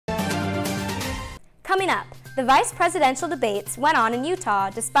Coming up, the vice presidential debates went on in Utah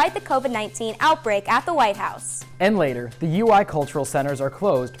despite the COVID-19 outbreak at the White House. And later, the UI cultural centers are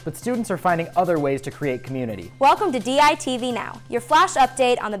closed, but students are finding other ways to create community. Welcome to DITV Now, your flash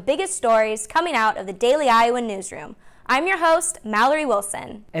update on the biggest stories coming out of the Daily Iowan newsroom. I'm your host, Mallory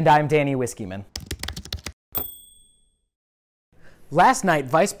Wilson. And I'm Danny Whiskeyman. Last night,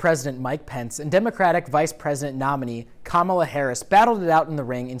 Vice President Mike Pence and Democratic Vice President nominee Kamala Harris battled it out in the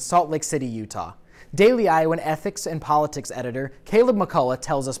ring in Salt Lake City, Utah. Daily Iowan ethics and politics editor Caleb McCullough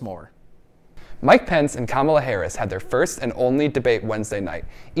tells us more. Mike Pence and Kamala Harris had their first and only debate Wednesday night,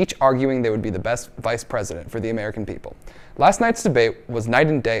 each arguing they would be the best vice president for the American people. Last night's debate was night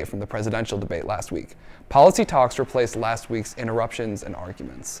and day from the presidential debate last week. Policy talks replaced last week's interruptions and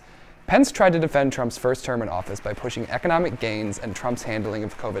arguments. Pence tried to defend Trump's first term in office by pushing economic gains and Trump's handling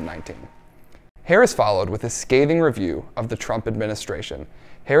of COVID-19. Harris followed with a scathing review of the Trump administration.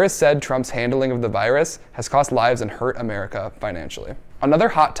 Harris said Trump's handling of the virus has cost lives and hurt America financially. Another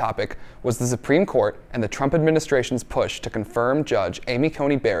hot topic was the Supreme Court and the Trump administration's push to confirm Judge Amy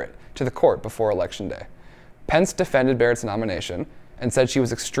Coney Barrett to the court before Election Day. Pence defended Barrett's nomination and said she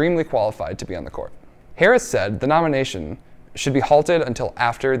was extremely qualified to be on the court. Harris said the nomination should be halted until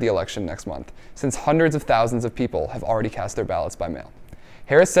after the election next month, since hundreds of thousands of people have already cast their ballots by mail.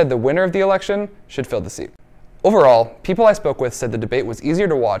 Harris said the winner of the election should fill the seat. Overall, people I spoke with said the debate was easier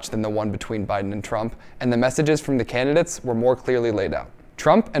to watch than the one between Biden and Trump, and the messages from the candidates were more clearly laid out.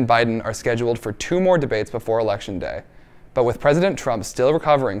 Trump and Biden are scheduled for 2 more debates before Election Day, but with President Trump still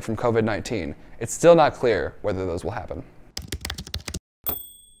recovering from COVID-19, it's still not clear whether those will happen.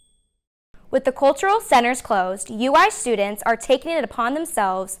 With the cultural centers closed, UI students are taking it upon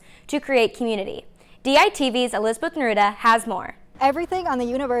themselves to create community. DITV's Elizabeth Neruda has more. Everything on the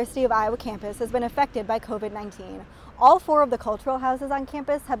University of Iowa campus has been affected by COVID-19. All 4 of the cultural houses on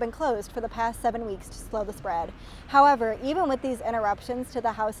campus have been closed for the past 7 weeks to slow the spread. However, even with these interruptions to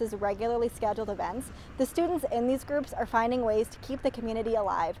the house's regularly scheduled events, the students in these groups are finding ways to keep the community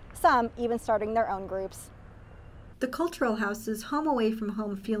alive, some even starting their own groups. The cultural house's home away from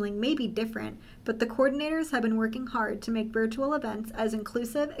home feeling may be different, but the coordinators have been working hard to make virtual events as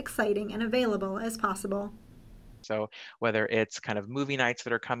inclusive, exciting, and available as possible. So whether it's kind of movie nights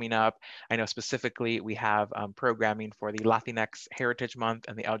that are coming up, I know specifically we have programming for the Latinx Heritage Month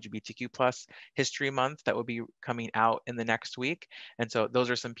and the LGBTQ+ History Month that will be coming out in the next week. And so those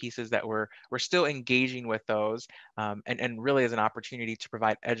are some pieces that we're still engaging with those and really as an opportunity to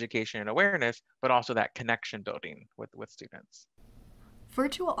provide education and awareness, but also that connection building with students.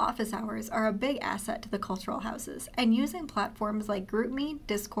 Virtual office hours are a big asset to the cultural houses, and using platforms like GroupMe,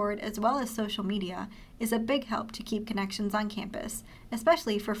 Discord, as well as social media is a big help to keep connections on campus,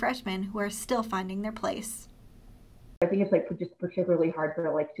 especially for freshmen who are still finding their place. I think it's just particularly hard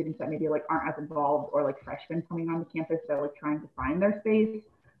for students that maybe aren't as involved, or freshmen coming on the campus that are trying to find their space.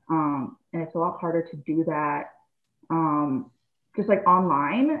 And it's a lot harder to do that just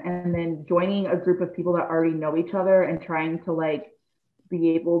online, and then joining a group of people that already know each other and trying to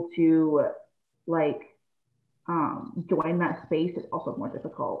be able to join that space is also more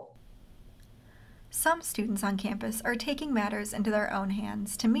difficult. Some students on campus are taking matters into their own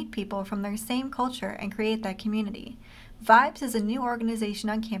hands to meet people from their same culture and create that community. Vibes is a new organization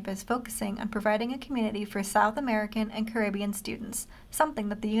on campus focusing on providing a community for South American and Caribbean students, something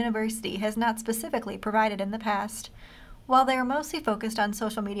that the university has not specifically provided in the past. While they are mostly focused on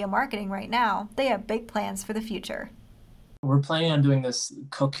social media marketing right now, they have big plans for the future. We're planning on doing this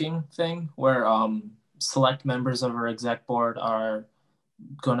cooking thing where select members of our exec board are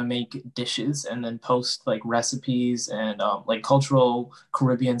going to make dishes and then post recipes and cultural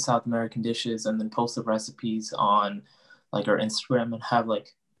Caribbean South American dishes, and then post the recipes on our Instagram and have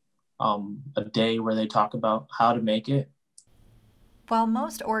a day where they talk about how to make it. While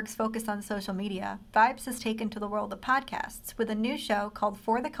most orgs focus on social media, Vibes has taken to the world of podcasts with a new show called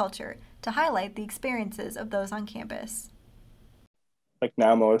For the Culture to highlight the experiences of those on campus.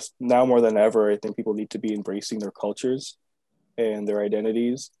 Now more than ever, I think people need to be embracing their cultures and their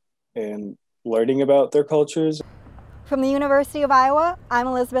identities and learning about their cultures. From the University of Iowa, I'm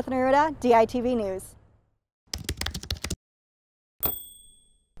Elizabeth Neruda, DITV News.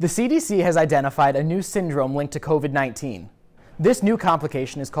 The CDC has identified a new syndrome linked to COVID-19. This new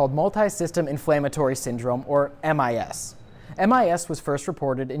complication is called multi-system inflammatory syndrome, or MIS. MIS was first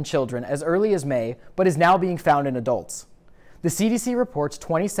reported in children as early as May, but is now being found in adults. The CDC reports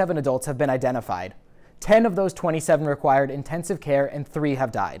 27 adults have been identified. 10 of those 27 required intensive care and 3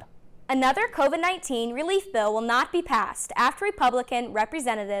 have died. Another COVID-19 relief bill will not be passed after Republican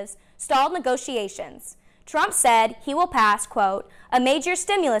representatives stalled negotiations. Trump said he will pass, quote, a major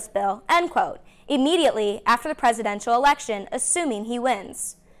stimulus bill, end quote, immediately after the presidential election, assuming he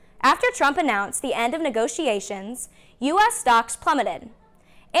wins. After Trump announced the end of negotiations, U.S. stocks plummeted.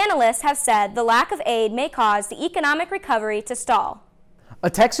 Analysts have said the lack of aid may cause the economic recovery to stall. A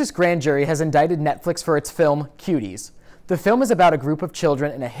Texas grand jury has indicted Netflix for its film, Cuties. The film is about a group of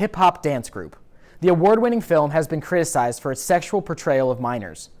children in a hip-hop dance group. The award-winning film has been criticized for its sexual portrayal of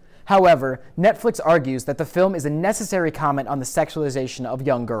minors. However, Netflix argues that the film is a necessary comment on the sexualization of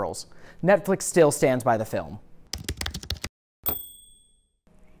young girls. Netflix still stands by the film.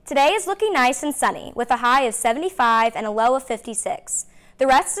 Today is looking nice and sunny, with a high of 75 and a low of 56. The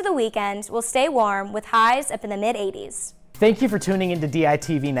rest of the weekend will stay warm, with highs up in the mid-80s. Thank you for tuning in to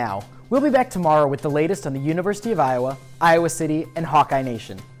DITV Now. We'll be back tomorrow with the latest on the University of Iowa, Iowa City, and Hawkeye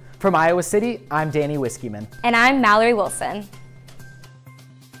Nation. From Iowa City, I'm Danny Whiskeyman. And I'm Mallory Wilson.